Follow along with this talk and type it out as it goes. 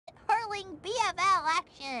exciting BFL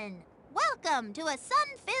action! Welcome to a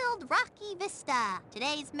sun-filled rocky vista.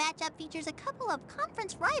 Today's matchup features a couple of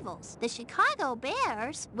conference rivals. The Chicago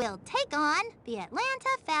Bears will take on the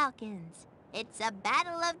Atlanta Falcons. It's a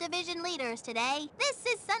battle of division leaders today. This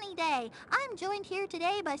is Sunny Day. I'm joined here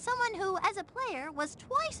today by someone who, as a player, was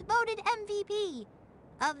twice voted MVP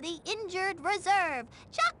of the injured reserve,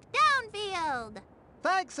 Chuck Downfield.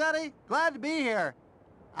 Thanks, Sonny. Glad to be here.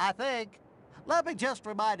 I think. Let me just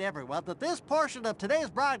remind everyone that this portion of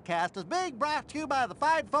today's broadcast is being brought to you by the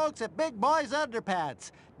fine folks at Big Boys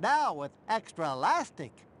Underpants, now with extra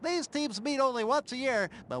elastic. These teams meet only once a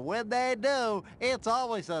year, but when they do, it's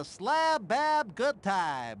always a slab-bab good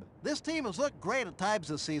time. This team has looked great at times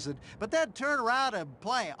this season, but then turn around and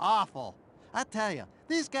play awful. I tell you,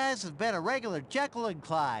 these guys have been a regular Jekyll and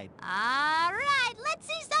Clyde. All right, let's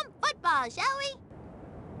see some football, shall we?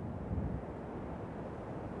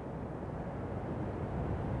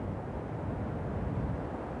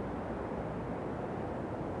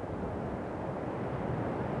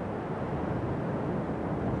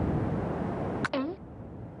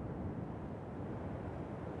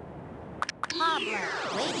 Hobbler,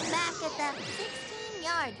 waiting back at the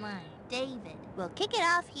 16-yard line. David will kick it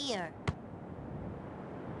off here.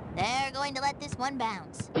 They're going to let this one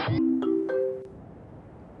bounce. First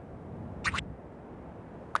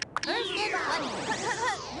and 20.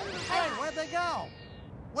 Hey, where'd they go?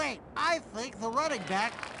 Wait, I think the running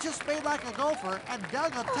back just made like a gopher and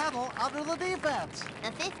dug a tunnel under the defense.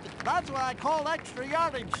 The 50. That's what I call extra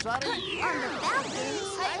yardage, Sonny. On the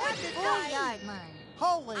Falcons' 4-yard line.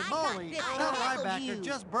 Holy moly, this that guy. linebacker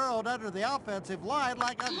just burrowed under the offensive line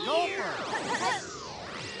like a gopher. I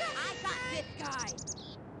got this guy.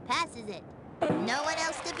 Passes it. No one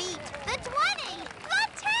else to beat. The 20! The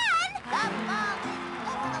 10! The ball is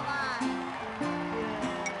over the line.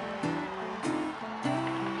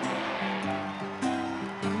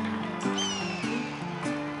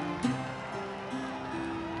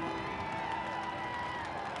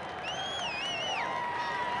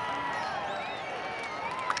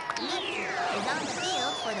 Mitchell is on the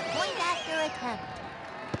field for the point-after attempt.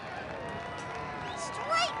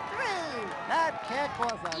 Straight through. That kick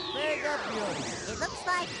was a thing of beauty. It looks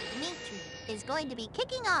like Dimitri is going to be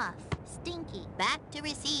kicking off. Stinky back to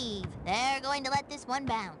receive. They're going to let this one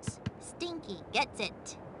bounce. Stinky gets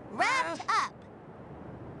it. Wrapped up.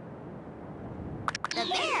 The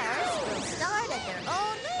Bears will start at their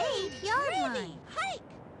own 8-yard line. Hike.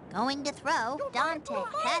 Going to throw, Dante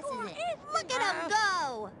passes it. Look at him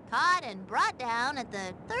go! Caught and brought down at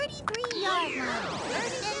the 33-yard line.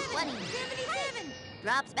 First and 20. 77.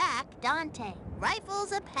 Drops back, Dante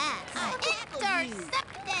rifles a pass.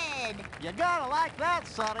 Intercepted! You gotta like that,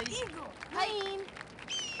 Sonny. Eagle. Clean.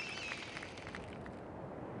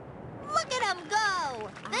 Look at him go!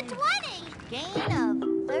 The 20! Gain of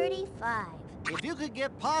 35. If you could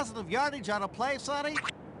get positive yardage on a play, Sonny,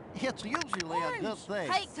 it's usually a good thing.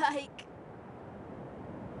 Hike.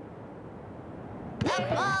 The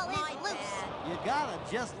ball is loose. You gotta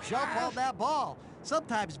just jump on that ball.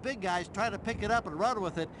 Sometimes big guys try to pick it up and run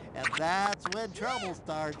with it, and that's when trouble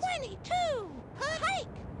starts. 22. Hike.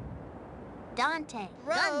 Dante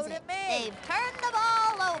Throw runs to it. me. They've turned the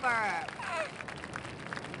ball over.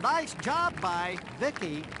 Nice job by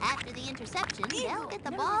Vicky. After the interception, they'll Eagle, get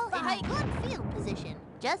the number ball in 5. good field position,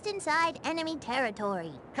 just inside enemy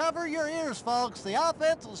territory. Cover your ears, folks. The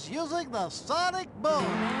offense is using the sonic boom.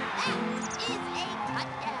 That is a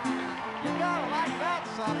touchdown. You gotta like that,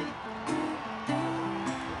 Sonny.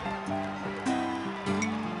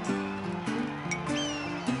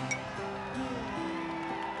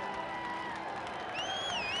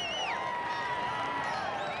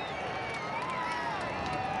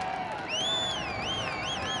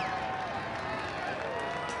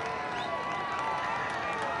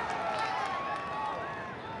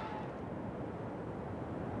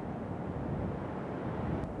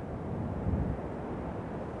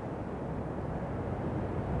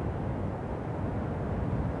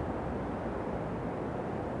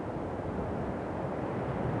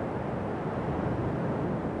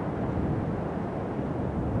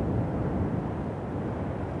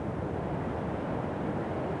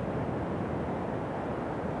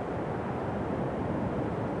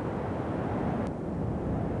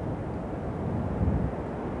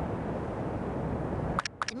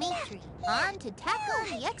 Dimitri on to tackle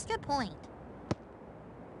the extra point.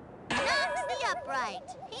 Knocks the upright.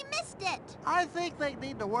 He missed it. I think they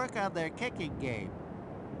need to work on their kicking game.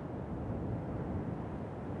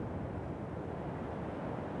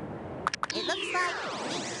 It looks like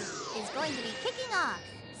Stinky is going to be kicking off.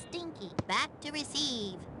 Stinky back to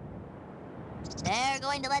receive. They're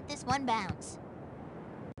going to let this one bounce.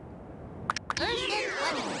 First and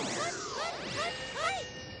 20.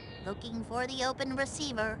 Looking for the open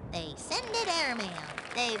receiver. They send it airmail.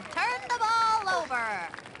 They've turned the ball over.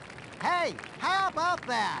 Hey, how about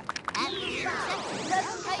that? At the interception,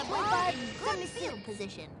 they'll get the ball in good field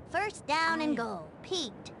position. First down and goal.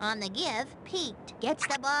 Peaked. On the give, Peaked. Gets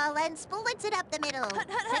the ball and splits it up the middle.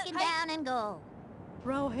 Second down and goal.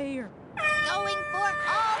 Throw here. Going for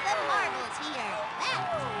all the marbles here. That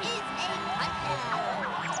is a touchdown.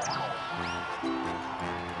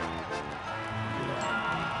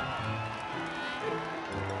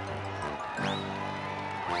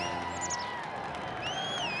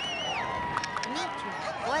 Dimitri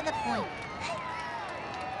for the point.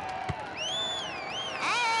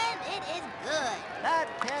 And it is good. That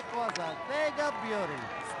kick was a thing of beauty.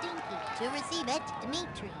 Stinky to receive it.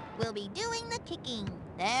 Dimitri will be doing the kicking.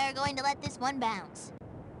 They're going to let this one bounce.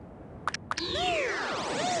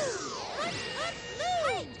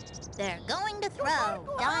 They're going to throw.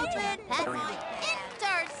 Dante passes it.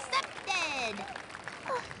 Intercepted.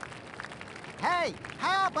 Hey,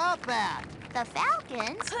 how about that? The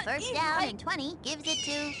Falcons, first down and 20, gives it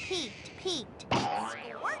to Peaked. Peaked.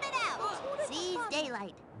 Squirt it out. Sees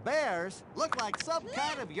daylight. Bears look like some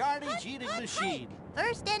kind of yardage-eating machine.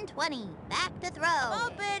 First and 20. Back to throw.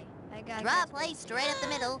 Open. I got Draw play straight up the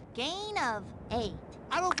middle. Gain of 8.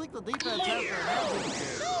 I don't think the defense has their heads in the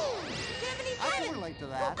game. I can relate to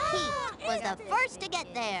that. Peaked was the first to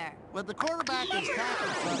get there. When the quarterback is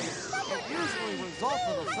tackled, Sonny, it usually results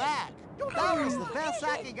in a sack. That was the best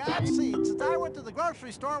sacking I've seen since I went to the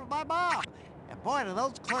grocery store with my mom. And boy, do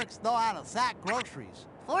those clerks know how to sack groceries.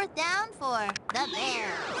 Fourth down for the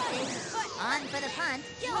Bears. On for the punt.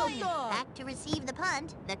 Back to receive the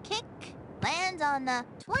punt. The kick lands on the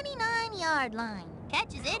 29-yard line.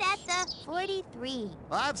 Catches it at the 43.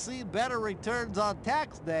 I've seen better returns on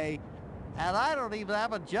tax day, and I don't even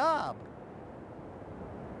have a job.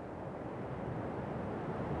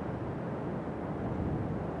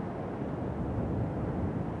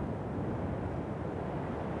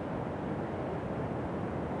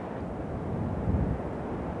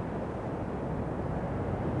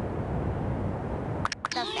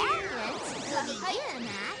 The Falcons will begin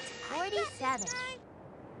at 47.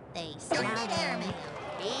 They send it airmail.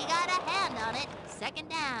 He got a hand on it. Second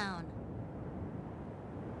down.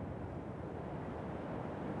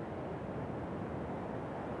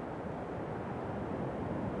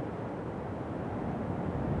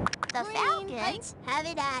 The Falcons have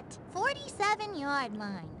it at 47-yard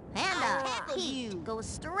line. Panda, Pete, goes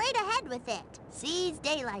straight ahead with it. Sees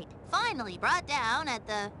daylight. Finally brought down at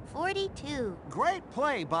the 42. Great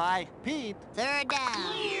play by Pete. Third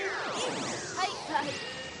down. Tight.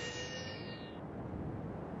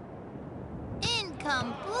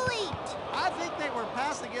 Incomplete. I think they were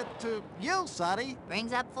passing it to you, Sonny.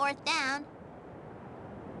 Brings up fourth down.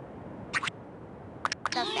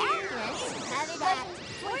 The Falcons have it at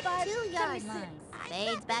 42-yard line.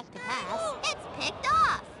 Fades back to pass. It's picked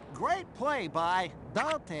off. Great play by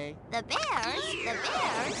Dante. The Bears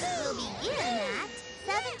will begin at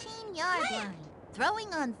 17-yard line.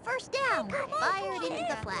 Throwing on first down, fired into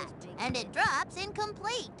the flat, and it drops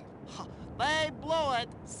incomplete. They blew it.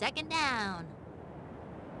 Second down.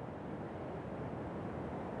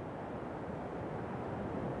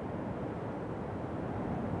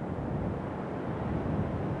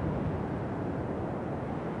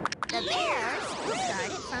 The Bears will start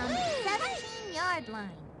it from 17-yard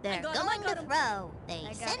line. They're going to throw. They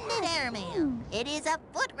send it airmail. It is a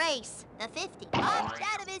foot race. The 50 popped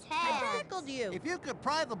out of his I hand. tackled you. If you could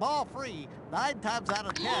pry the ball free, 9 times out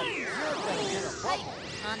of 10, you're going to get a fumble.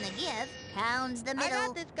 On the give, pounds the I middle.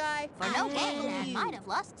 got this guy. For no gain and might have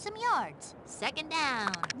lost some yards. Second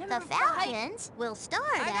down. Number The 5. Falcons will start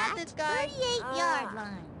I got at this guy. 38-yard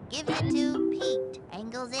line. Gives it to Pete.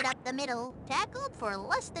 Angles it up the middle. Tackled for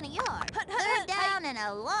less than a yard. Third down and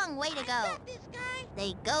a long way to go. This guy.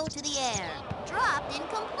 They go to the air. Dropped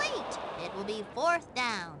incomplete. It will be fourth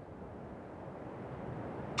down.